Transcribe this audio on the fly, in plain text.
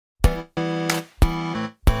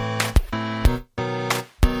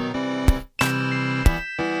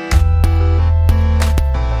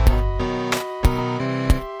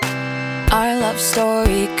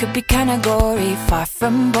story could be kinda gory, far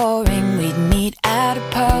from boring. We'd meet at a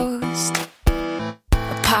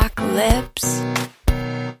post-apocalypse.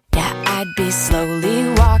 Yeah, I'd be slowly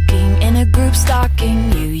walking in a group stalking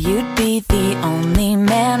you. You'd be the only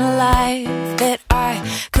man alive that I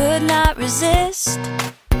could not resist.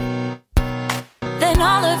 Then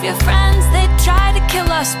all of your friends, they'd try to kill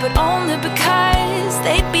us, but only because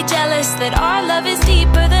they'd be jealous that our love is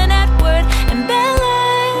deeper than Edward and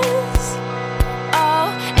Bella's. Oh,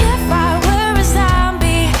 if I were a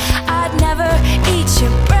zombie, I'd never eat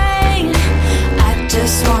your brain. I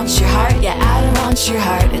just want your heart, yeah, I don't want your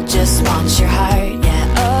heart, I just want your heart, yeah.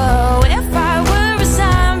 Oh, if I were a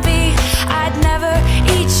zombie, I'd never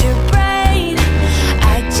eat your brain.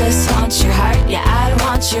 I just want your heart, yeah, I don't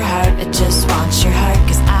want your heart, I just want your heart,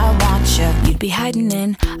 'cause I want you. You'd be hiding in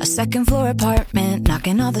a second floor apartment,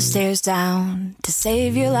 knocking all the stairs down to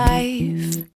save your life.